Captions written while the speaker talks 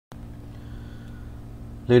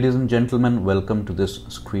Ladies and gentlemen, welcome to this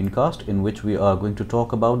screencast in which we are going to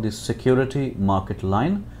talk about the security market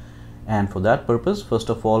line. And for that purpose, first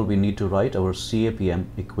of all, we need to write our Capm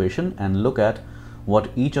equation and look at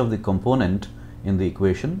what each of the component in the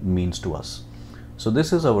equation means to us. So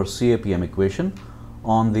this is our Capm equation.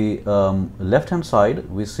 On the left hand side,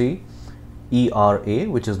 we see ERA,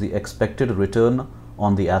 which is the expected return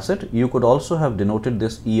on the asset. You could also have denoted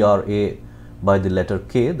this ERA by the letter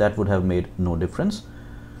K. That would have made no difference.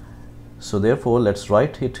 So therefore, let's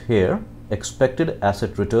write it here. Expected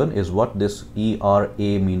asset return is what this ERA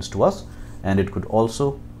means to us, and it could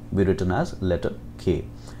also be written as letter K.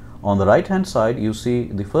 On the right hand side, you see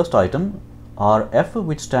the first item RF,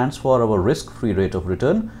 which stands for our risk-free rate of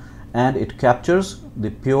return, and it captures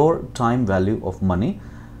the pure time value of money.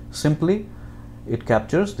 Simply, it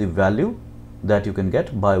captures the value that you can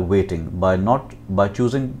get by waiting, by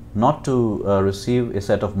choosing not to receive a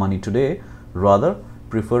set of money today, rather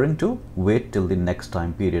preferring to wait till the next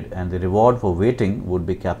time period, and the reward for waiting would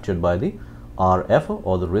be captured by the RF,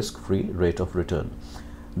 or the risk-free rate of return.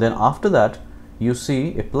 Then after that, you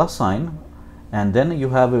see a plus sign, and then you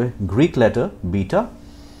have a Greek letter beta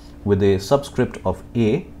with a subscript of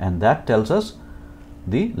A, and that tells us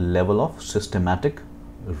the level of systematic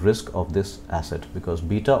risk of this asset, because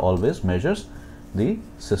beta always measures the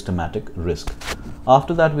systematic risk.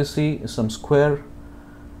 After that, we see some square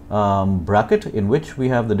bracket in which we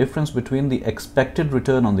have the difference between the expected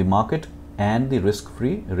return on the market and the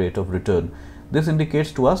risk-free rate of return. This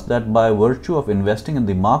indicates to us that by virtue of investing in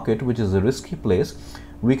the market, which is a risky place,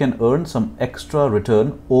 we can earn some extra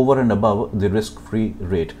return over and above the risk-free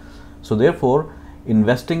rate. So therefore,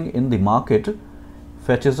 investing in the market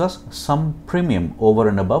fetches us some premium over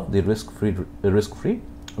and above the risk-free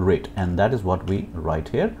rate, and that is what we write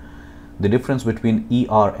here. The difference between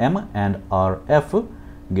ERM and RF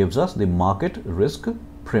gives us the market risk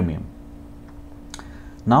premium.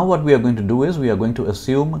 Now what we are going to do is we are going to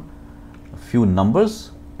assume a few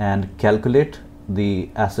numbers and calculate the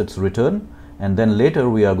asset's return, and then later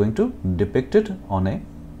we are going to depict it on a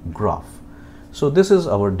graph. So this is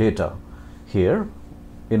our data here,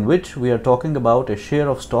 in which we are talking about a share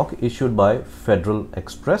of stock issued by Federal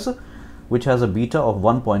Express, which has a beta of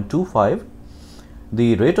 1.25.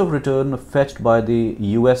 The rate of return fetched by the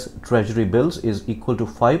US Treasury bills is equal to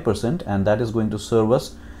 5%, and that is going to serve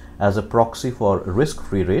us as a proxy for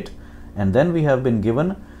risk-free rate. And then we have been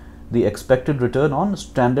given the expected return on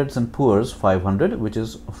Standard & Poor's 500, which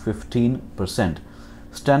is 15%.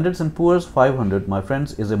 Standard & Poor's 500, my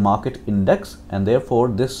friends, is a market index, and therefore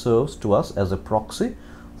this serves to us as a proxy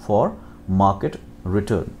for market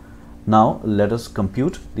return. Now let us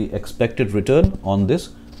compute the expected return on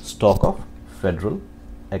this stock of Federal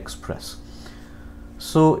Express.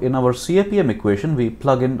 So in our Capm equation, we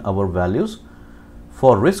plug in our values.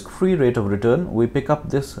 For risk-free rate of return, we pick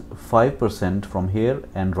up this 5% from here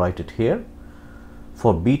and write it here.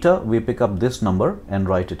 For beta, we pick up this number and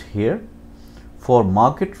write it here. For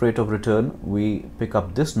market rate of return, we pick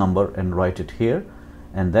up this number and write it here,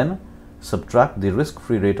 and then subtract the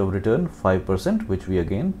risk-free rate of return 5%, which we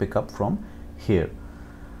again pick up from here.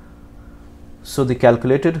 So the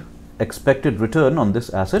calculated expected return on this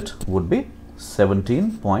asset would be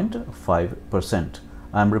 17.5%.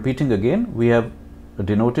 I am repeating again, we have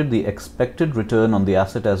denoted the expected return on the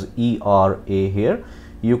asset as ERA here.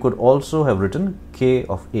 You could also have written K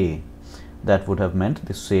of A. That would have meant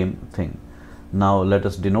the same thing. Now let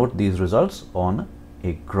us denote these results on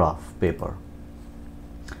a graph paper.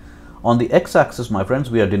 On the x-axis, my friends,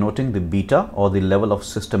 we are denoting the beta, or the level of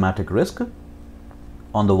systematic risk.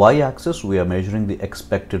 On the y-axis, we are measuring the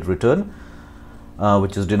expected return,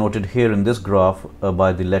 which is denoted here in this graph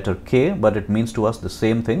by the letter K, but it means to us the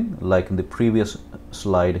same thing like in the previous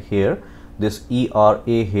slide here. This ERA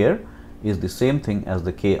here is the same thing as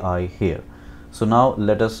the KI here. So now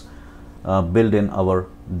let us build in our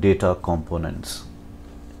data components.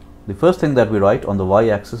 The first thing that we write on the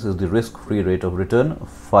y-axis is the risk-free rate of return,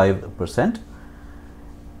 5%.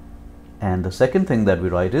 And the second thing that we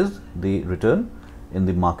write is the return in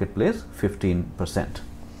the marketplace, 15%.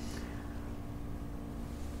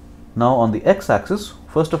 Now on the x-axis,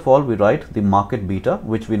 first of all, we write the market beta,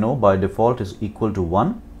 which we know by default is equal to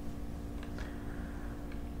 1.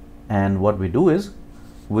 And what we do is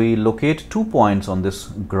we locate 2 points on this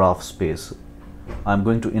graph space. I'm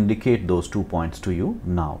going to indicate those 2 points to you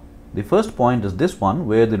now. The first point is this one,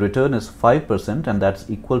 where the return is 5%, and that's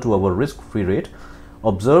equal to our risk-free rate.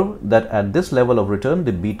 Observe that at this level of return,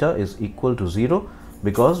 the beta is equal to 0,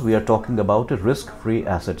 because we are talking about a risk-free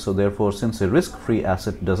asset. So therefore, since a risk-free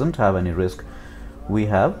asset doesn't have any risk, we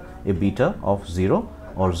have a beta of 0,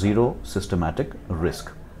 or 0 systematic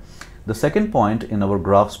risk. The second point in our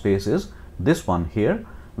graph space is this one here,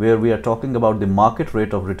 where we are talking about the market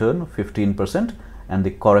rate of return 15% and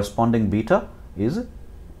the corresponding beta is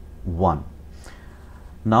 1.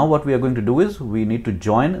 Now what we are going to do is we need to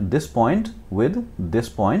join this point with this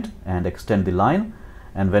point and extend the line,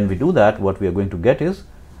 and when we do that, what we are going to get is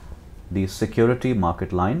the security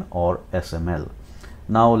market line, or SML.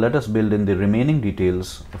 Now let us build in the remaining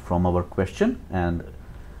details from our question, and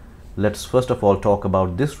let's first of all talk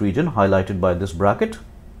about this region highlighted by this bracket.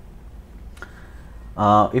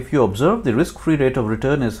 If you observe, the risk-free rate of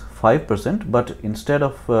return is 5%, but instead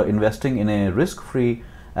of investing in a risk-free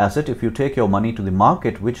asset, if you take your money to the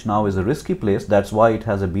market, which now is a risky place, that's why it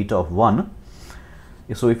has a beta of 1.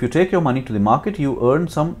 So if you take your money to the market, you earn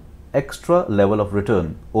some extra level of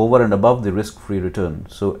return over and above the risk-free return.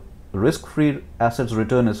 So risk-free assets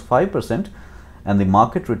return is 5% and the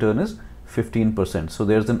market return is 15%. So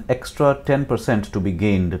there's an extra 10% to be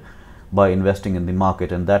gained by investing in the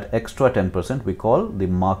market, and that extra 10% we call the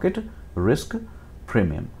market risk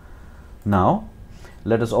premium. Now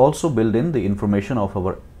let us also build in the information of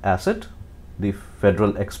our asset, the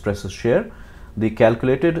Federal Express share. The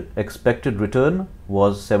calculated expected return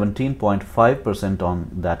was 17.5% on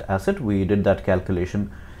that asset. We did that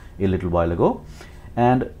calculation a little while ago,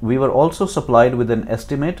 and we were also supplied with an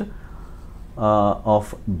estimate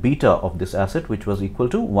of beta of this asset, which was equal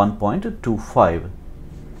to 1.25.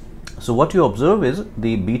 So what you observe is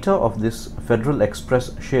the beta of this Federal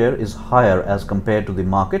Express share is higher as compared to the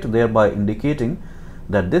market, thereby indicating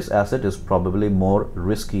that this asset is probably more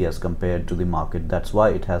risky as compared to the market. That's why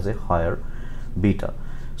it has a higher beta.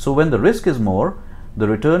 So when the risk is more, the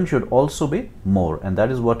return should also be more, and that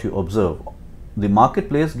is what you observe. The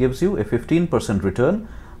marketplace gives you a 15% return,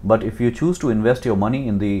 but if you choose to invest your money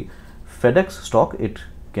in the FedEx stock, it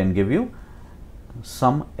can give you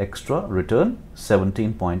some extra return,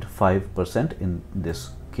 17.5% in this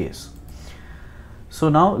case. So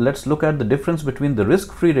now let's look at the difference between the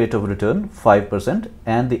risk-free rate of return 5%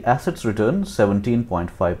 and the assets return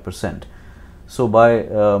 17.5%. So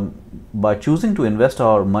by choosing to invest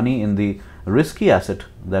our money in the risky asset,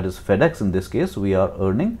 that is FedEx in this case, we are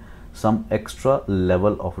earning some extra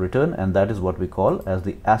level of return, and that is what we call as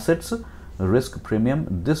the assets risk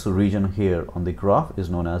premium. This region here on the graph is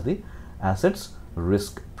known as the assets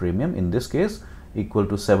risk premium, in this case equal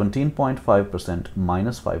to 17.5%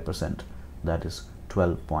 minus 5%, that is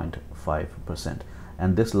 12.5%.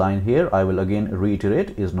 And this line here, I will again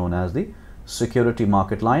reiterate, is known as the security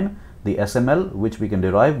market line, the SML, which we can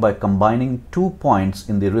derive by combining 2 points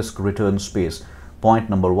in the risk return space. Point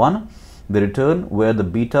number 1, the return where the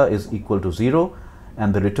beta is equal to 0,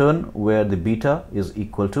 and the return where the beta is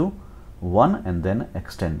equal to 1, and then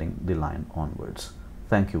extending the line onwards.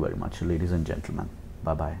 Thank you very much, ladies and gentlemen.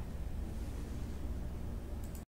 Bye bye.